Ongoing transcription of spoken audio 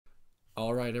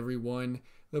All right, everyone.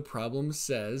 The problem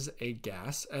says a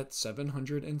gas at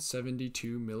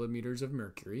 772 millimeters of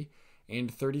mercury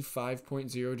and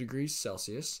 35.0 degrees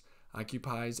Celsius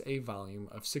occupies a volume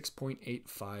of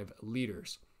 6.85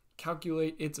 liters.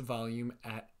 Calculate its volume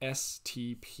at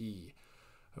STP.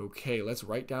 Okay, let's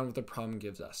write down what the problem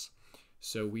gives us.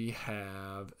 So we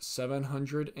have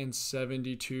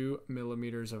 772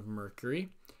 millimeters of mercury.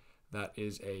 That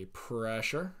is a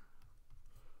pressure.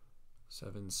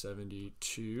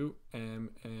 772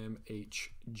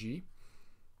 mmHg.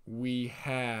 We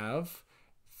have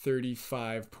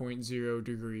 35.0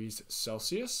 degrees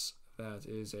Celsius. That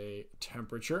is a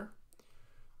temperature.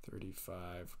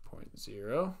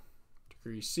 35.0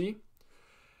 degrees C.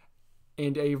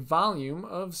 And a volume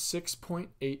of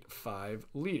 6.85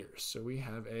 liters. So we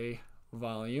have a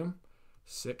volume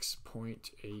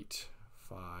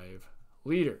 6.85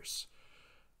 liters.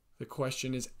 The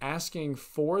question is asking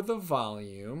for the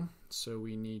volume, so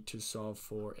we need to solve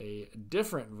for a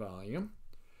different volume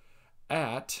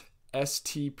at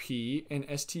STP, and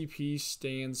STP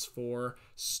stands for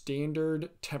standard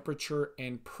temperature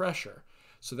and pressure.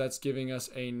 So that's giving us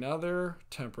another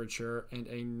temperature and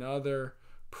another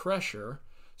pressure.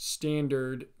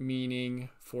 Standard meaning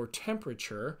for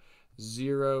temperature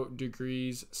 0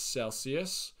 degrees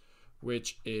Celsius,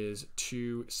 which is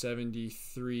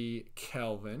 273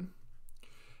 Kelvin.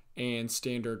 And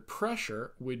standard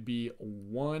pressure would be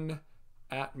 1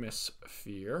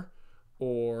 atmosphere,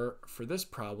 or for this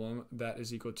problem, that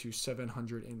is equal to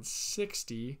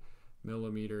 760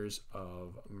 millimeters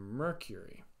of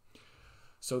mercury.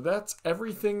 So that's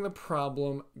everything the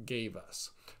problem gave us.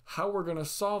 How we're going to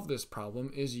solve this problem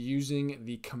is using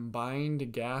the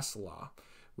combined gas law,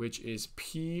 which is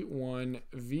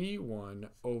P1V1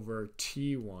 over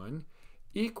T1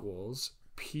 equals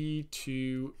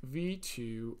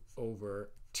P2V2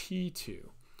 over T2.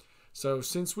 So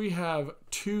since we have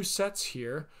two sets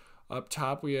here, up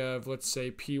top we have, let's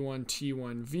say, P1,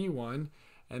 T1, V1,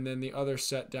 and then the other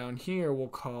set down here we'll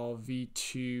call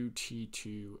V2,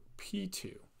 T2,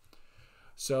 P2.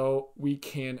 So we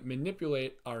can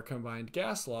manipulate our combined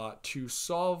gas law to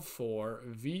solve for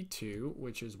V2,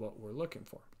 which is what we're looking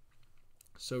for.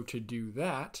 So to do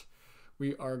that,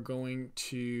 we are going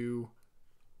to,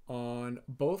 on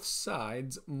both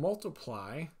sides,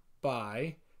 multiply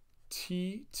by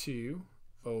T2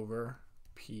 over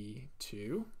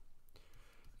P2.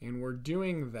 And we're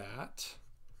doing that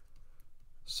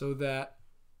so that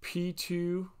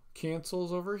P2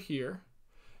 cancels over here,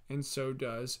 and so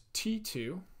does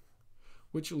T2,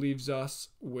 which leaves us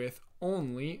with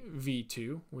only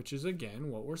V2, which is again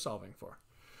what we're solving for.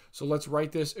 So let's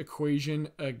write this equation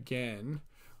again.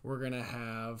 We're going to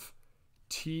have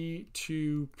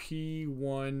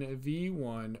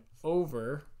T2P1V1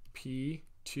 over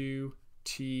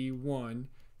P2T1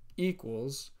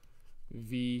 equals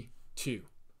V2.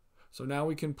 So now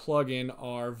we can plug in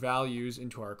our values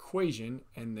into our equation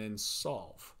and then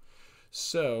solve.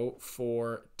 So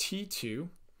for T2,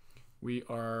 we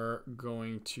are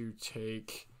going to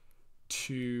take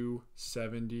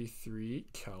 273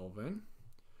 Kelvin.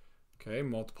 Okay,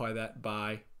 multiply that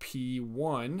by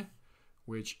P1,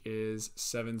 which is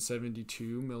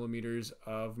 772 millimeters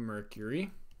of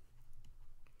mercury,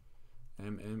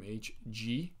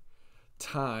 mmHg,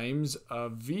 times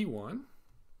V1,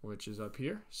 which is up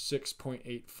here,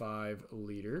 6.85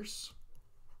 liters.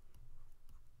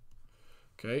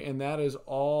 Okay, and that is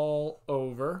all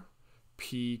over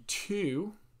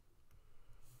P2,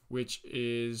 which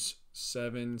is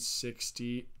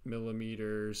 760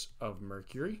 millimeters of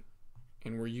mercury.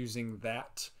 And we're using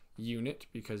that unit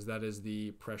because that is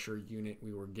the pressure unit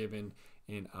we were given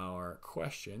in our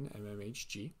question,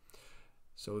 mmHg.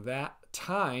 So that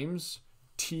times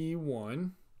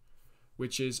T1,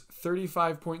 which is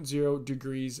 35.0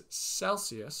 degrees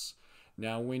Celsius.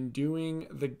 Now, when doing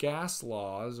the gas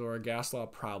laws or a gas law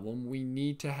problem, we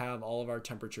need to have all of our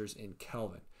temperatures in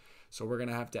Kelvin. So we're going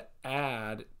to have to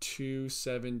add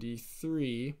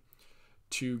 273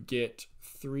 to get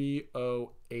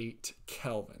 308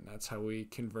 Kelvin. That's how we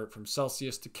convert from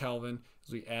Celsius to Kelvin,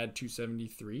 as we add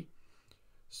 273.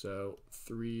 So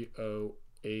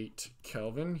 308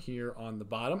 Kelvin here on the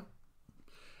bottom.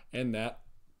 And that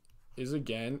is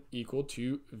again equal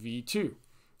to V2.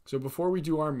 So before we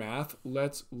do our math,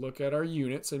 let's look at our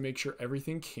units and make sure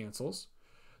everything cancels.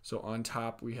 So on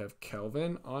top we have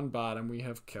Kelvin, on bottom we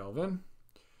have Kelvin.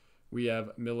 We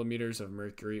have millimeters of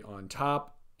mercury on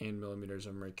top and millimeters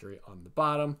of mercury on the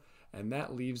bottom, and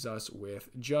that leaves us with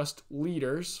just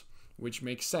liters, which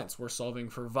makes sense. We're solving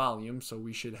for volume, so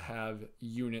we should have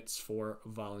units for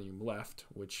volume left,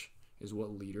 which is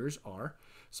what liters are.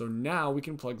 So now we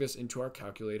can plug this into our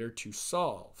calculator to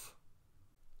solve.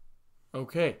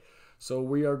 Okay, so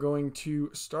we are going to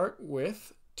start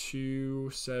with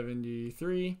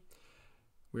 273.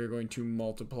 We're going to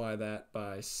multiply that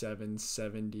by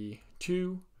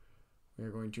 772. We're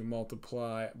going to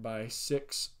multiply by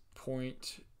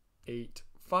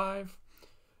 6.85.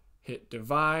 Hit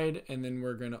divide, and then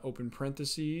we're going to open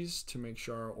parentheses to make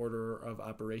sure our order of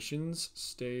operations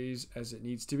stays as it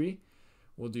needs to be.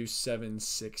 We'll do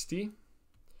 760.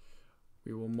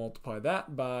 We will multiply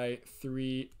that by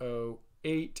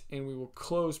 308, and we will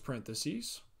close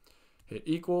parentheses. Hit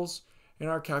equals, and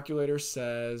our calculator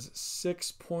says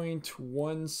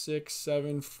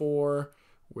 6.1674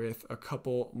 with a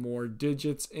couple more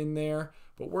digits in there.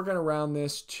 But we're going to round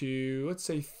this to, let's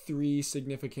say, 3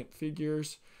 significant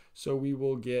figures. So we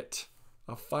will get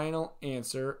a final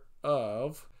answer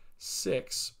of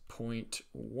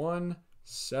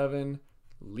 6.17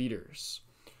 liters.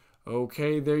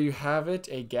 Okay, there you have it.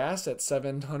 A gas at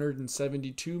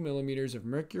 772 millimeters of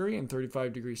mercury and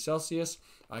 35 degrees Celsius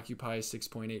occupies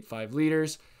 6.85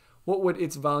 liters. What would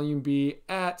its volume be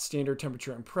at standard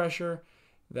temperature and pressure?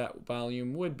 That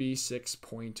volume would be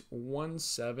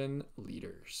 6.17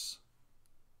 liters.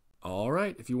 All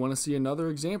right, if you want to see another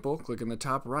example, click in the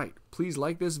top right. Please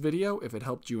like this video if it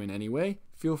helped you in any way.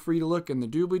 Feel free to look in the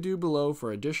doobly-doo below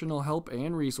for additional help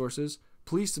and resources.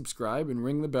 Please subscribe and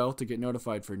ring the bell to get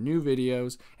notified for new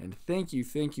videos. And thank you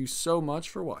so much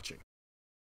for watching.